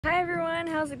Hi everyone,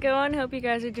 how's it going? Hope you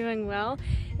guys are doing well.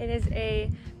 It is a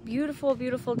beautiful,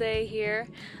 beautiful day here,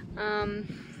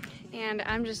 and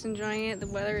I'm just enjoying it. The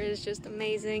weather is just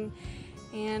amazing,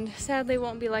 and sadly it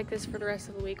won't be like this for the rest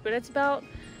of the week, but it's about,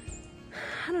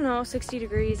 I don't know, 60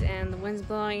 degrees and the wind's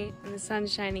blowing and the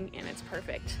sun's shining and it's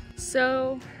perfect.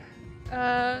 So,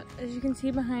 as you can see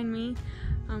behind me,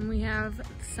 we have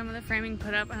some of the framing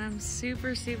put up and I'm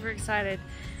super, super excited.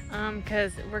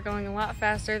 Because we're going a lot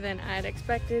faster than I had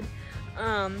expected.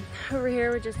 Over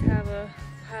here we just have a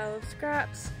pile of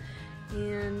scraps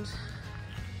and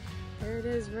there it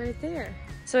is right there.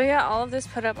 So we got all of this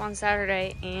put up on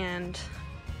Saturday and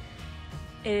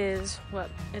it is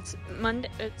it's Monday,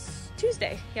 it's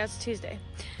Tuesday. Yeah, it's Tuesday.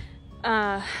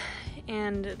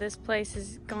 And this place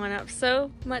is going up so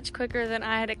much quicker than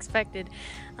I had expected.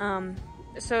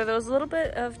 So there was a little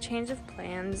bit of change of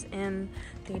plans in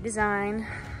the design.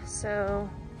 So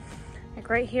like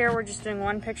right here, we're just doing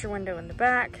one picture window in the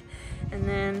back. And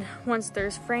then once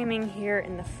there's framing here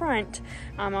in the front,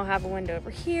 I'll have a window over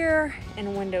here and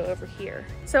a window over here.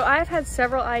 So I've had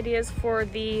several ideas for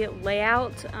the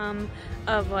layout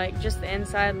of like just the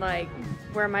inside, like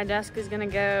where my desk is gonna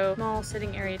go, small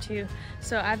sitting area too.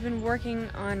 So I've been working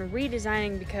on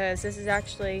redesigning because this is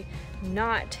actually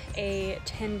not a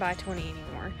 10 by 20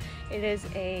 anymore. It is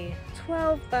a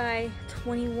 12 by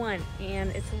 21 and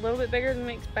it's a little bit bigger than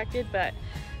we expected, but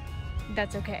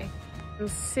that's okay. I'm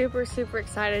super, super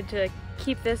excited to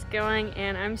keep this going,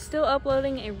 and I'm still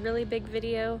uploading a really big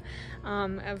video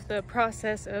of the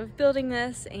process of building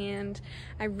this, and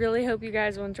I really hope you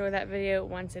guys will enjoy that video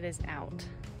once it is out.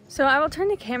 So I will turn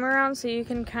the camera around so you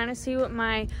can kind of see what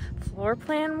my floor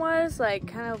plan was, like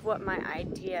kind of what my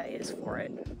idea is for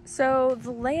it. So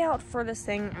the layout for this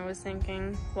thing, I was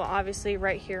thinking, well, obviously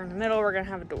right here in the middle, we're gonna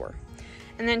have a door.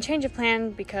 And then change of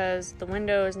plan because the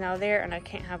window is now there and I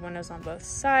can't have windows on both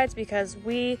sides because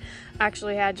we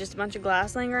actually had just a bunch of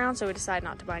glass laying around, so we decided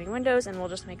not to buy any windows and we'll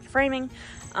just make the framing.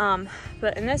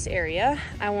 But in this area,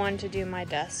 I wanted to do my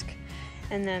desk.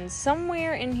 And then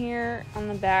somewhere in here on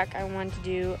the back, I wanted to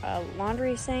do a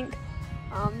laundry sink,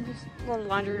 just a little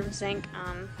laundry room sink.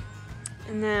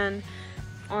 And then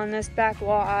on this back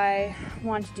wall, I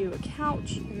want to do a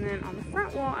couch, and then on the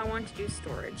front wall, I want to do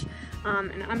storage.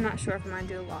 And I'm not sure if I'm gonna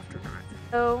do a loft or not.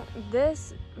 So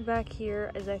this back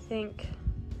here is, I think,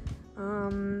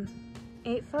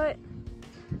 8 foot,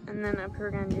 and then up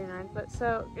here we're gonna do 9 foot.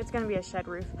 So it's gonna be a shed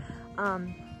roof.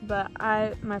 But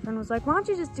my friend was like, why don't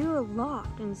you just do a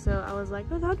loft? And so I was like,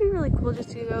 oh, that'd be really cool just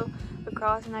to go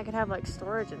across and I could have like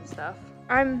storage and stuff.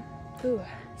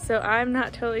 So I'm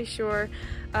not totally sure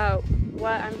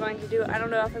what I'm going to do. I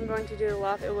don't know if I'm going to do a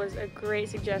loft. It was a great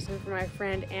suggestion from my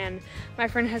friend, and my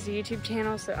friend has a YouTube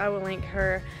channel, so I will link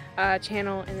her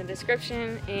channel in the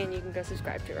description and you can go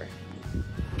subscribe to her.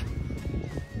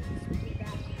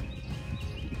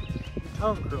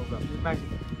 Tongue curls up. Back.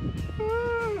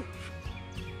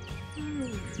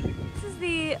 This is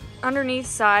the underneath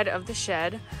side of the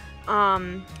shed.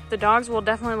 The dogs will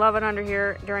definitely love it under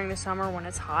here during the summer when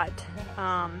it's hot.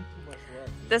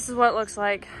 This is what it looks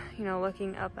like, you know,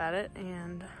 looking up at it,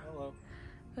 and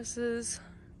this is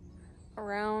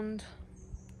around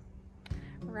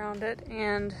it,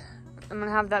 and I'm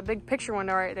gonna have that big picture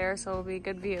window right there, so it'll be a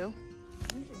good view.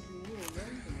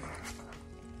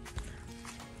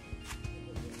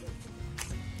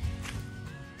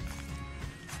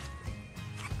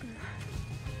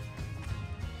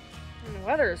 The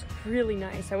weather is really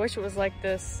nice. I wish it was like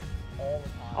this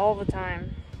all the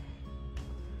time.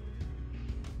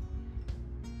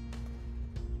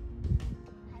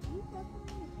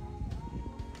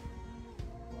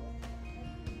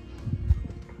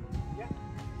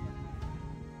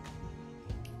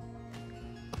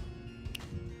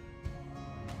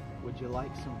 Would you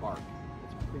like some bark?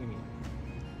 It's premium.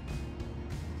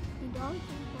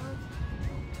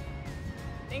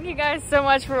 Thank you guys so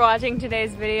much for watching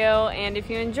today's video, and if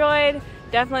you enjoyed,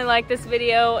 definitely like this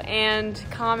video and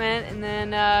comment, and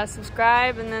then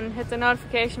subscribe, and then hit the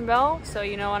notification bell so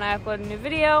you know when I upload a new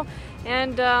video,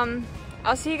 and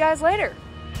I'll see you guys later.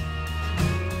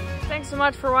 Thanks so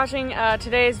much for watching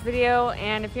today's video,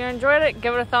 and if you enjoyed it,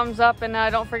 give it a thumbs up, and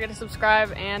don't forget to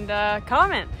subscribe and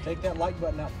comment. Take that like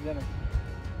button out for dinner.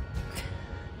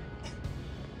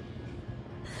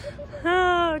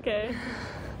 Okay.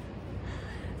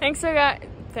 Thanks so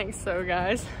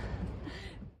guys.